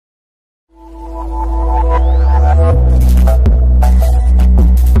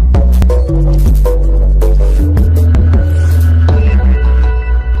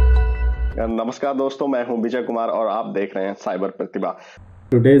नमस्कार दोस्तों, मैं हूं विजय कुमार और आप देख रहे हैं cyber Pratibha.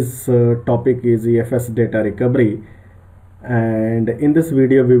 Today's topic is EFS data recovery, and in this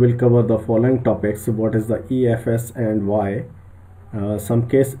video we will cover the following topics: what is the EFS and why, some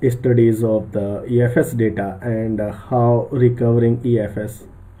case studies of the EFS data, and how recovering EFS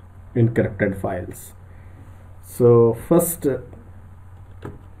encrypted files. So first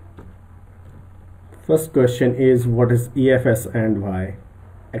question is, what is EFS and why?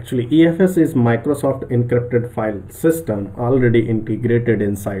 Actually, EFS is Microsoft Encrypted File System, already integrated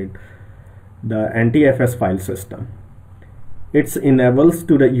inside the anti-FS file system. It enables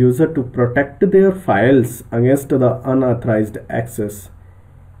to the user to protect their files against the unauthorized access.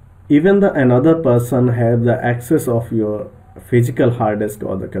 Even the another person have the access of your physical hard disk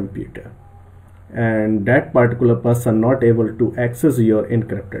or the computer, and that particular person not able to access your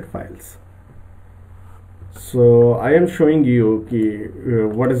encrypted files. So I am showing you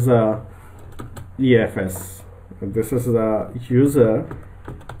what is the EFS. This is the user,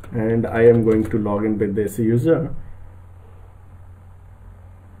 and I am going to log in with this user,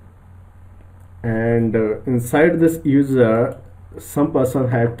 and inside this user some person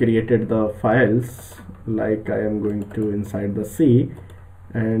have created the files. Like I am going to inside the C,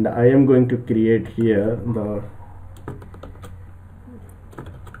 and I am going to create here the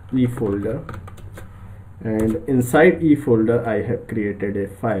E folder, and inside E folder I have created a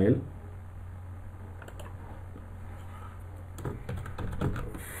file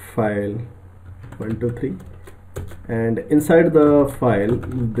file 123, and inside the file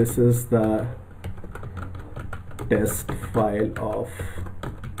this is the test file of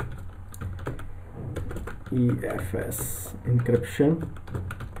EFS encryption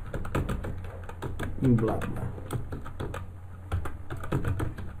blah blah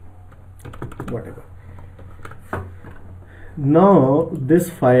whatever. Now this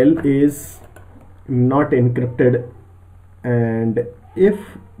file is not encrypted, and if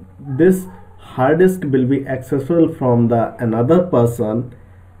this hard disk will be accessible from the another person,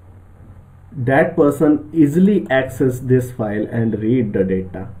 that person easily access this file and read the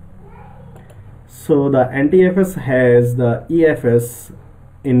data. So the anti-FS has the EFS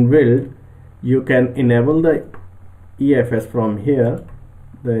inbuilt. You can enable the EFS from here,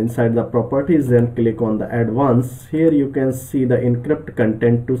 inside the properties, then click on the advanced. Here you can see the encrypt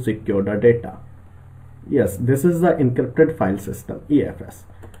content to secure the data. Yes, this is the encrypted file system, EFS.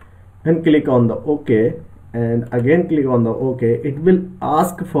 And click on the OK, and again click on the OK. It will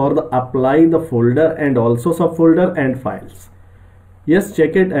ask for the apply the folder and also subfolder and files. Yes,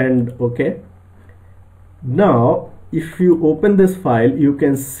 check it and OK. Now if you open this file, you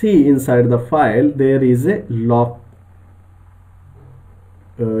can see inside the file there is a lock.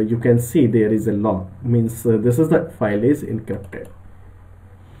 You can see there is a lock, means this is the file is encrypted.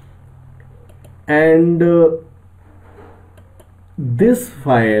 And this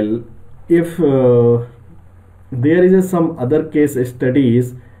file, if there is some other case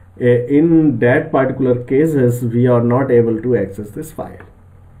studies, in that particular cases we are not able to access this file.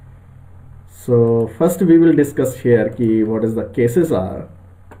 So first we will discuss here what is the cases are.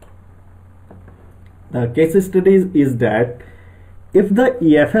 The case studies is that if the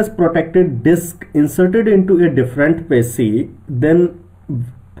EFS protected disk inserted into a different PC, then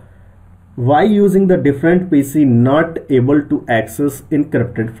why using the different PC not able to access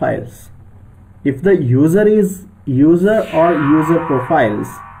encrypted files? If the user is user or user profiles,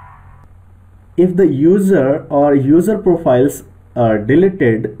 if the user or user profiles are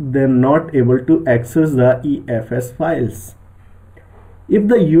deleted, then not able to access the EFS files. If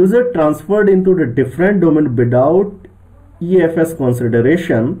the user transferred into the different domain without EFS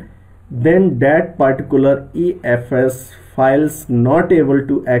consideration, then that particular EFS files not able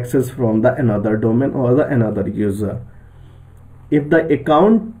to access from the another domain or the another user. If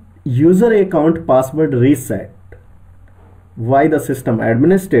the user account password reset, why the system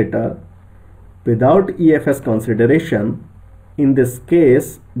administrator without EFS consideration, in this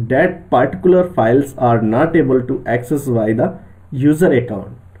case that particular files are not able to access by the user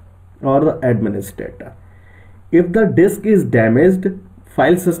account or the administrator. If the disk is damaged,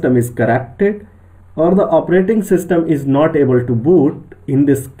 file system is corrupted, or the operating system is not able to boot, in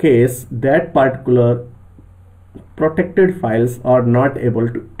this case that particular protected files are not able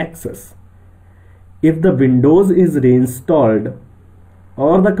to access. If the Windows is reinstalled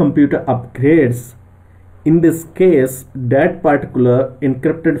or the computer upgrades, in this case that particular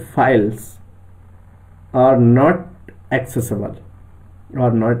encrypted files are not accessible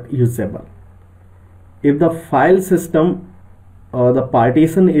or not usable. If the file system or the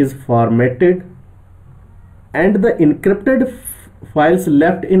partition is formatted and the encrypted files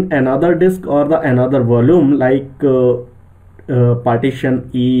left in another disk or the another volume, like partition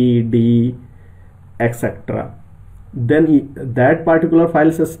E, D, etc., then that particular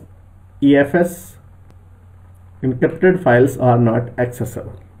file system EFS encrypted files are not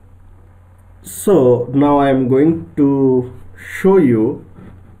accessible. So now I am going to show you,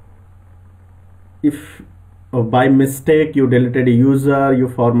 if by mistake you deleted a user, you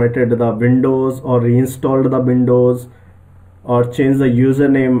formatted the windows or reinstalled the windows, or change the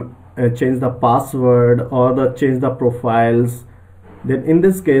username, change the password, or change the profiles, then in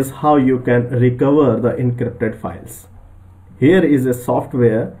this case how you can recover the encrypted files. Here is a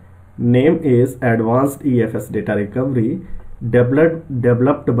software, name is Advanced EFS Data Recovery,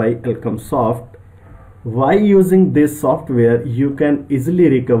 developed by Elcomsoft. By using this software you can easily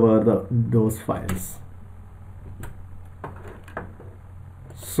recover those files.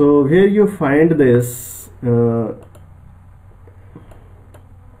 So here you find this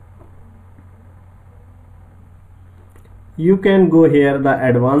you can go here, the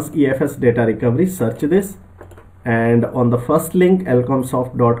Advanced EFS Data Recovery, search this, and on the first link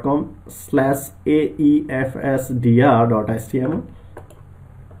elcomsoft.com/aefsdr.html,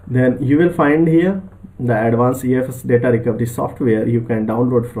 then you will find here the Advanced EFS Data Recovery software. You can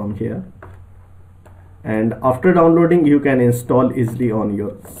download from here, and after downloading you can install easily on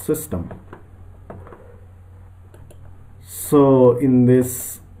your system. So in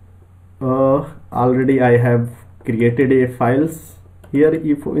this already I have created a files here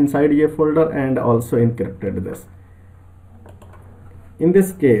inside a folder and also encrypted this. In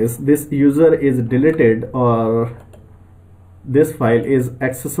this case this user is deleted, or this file is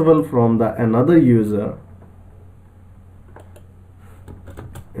accessible from the another user.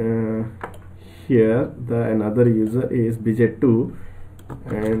 Here the another user is BJ2,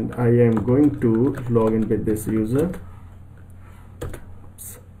 and I am going to log in with this user.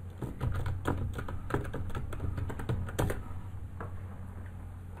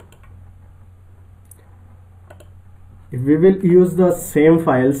 If we will use the same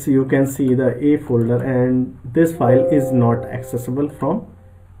files, you can see the A folder, and this file is not accessible from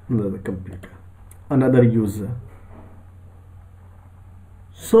another computer, another user.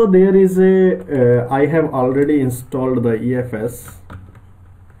 So there is a I have already installed the EFS.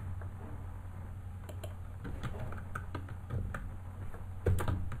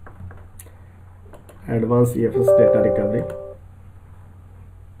 Advanced EFS Data Recovery.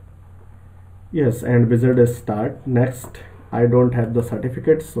 Yes, and wizard is start. Next, I don't have the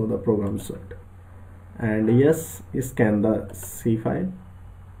certificate, so the program should. And yes, scan the C file.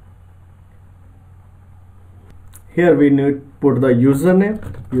 Here we need to put the username.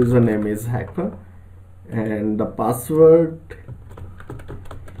 Username is hacker, and the password,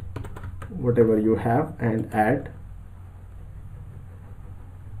 whatever you have, and add.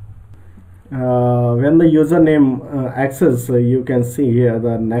 When the username access, you can see here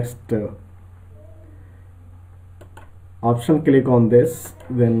the next option. Click on this,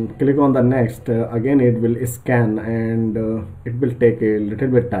 then click on the next. Again it will scan, and it will take a little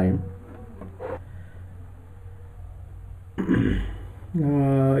bit time.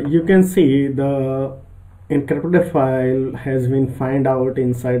 You can see the encrypted file has been found out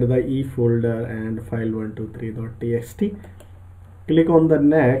inside the E folder and file123.txt. Click on the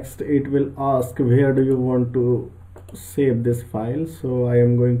next. It will ask where do you want to save this file, so I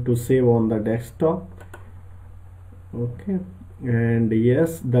am going to save on the desktop. Okay, and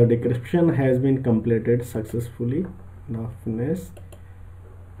yes, the decryption has been completed successfully. Now finish,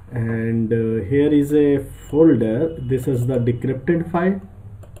 and here is a folder. This is the decrypted file,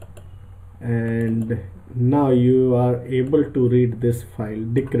 and now you are able to read this file,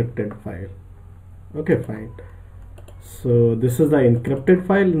 decrypted file. Okay, fine. So this is the encrypted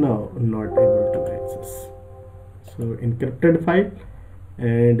file. Now not able to access. So encrypted file,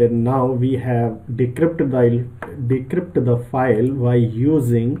 and now we have decrypt the file by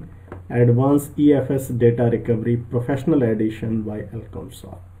using Advanced EFS Data Recovery Professional Edition by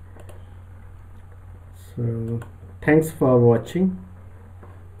Elcomsoft. So thanks for watching.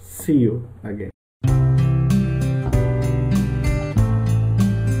 See you again.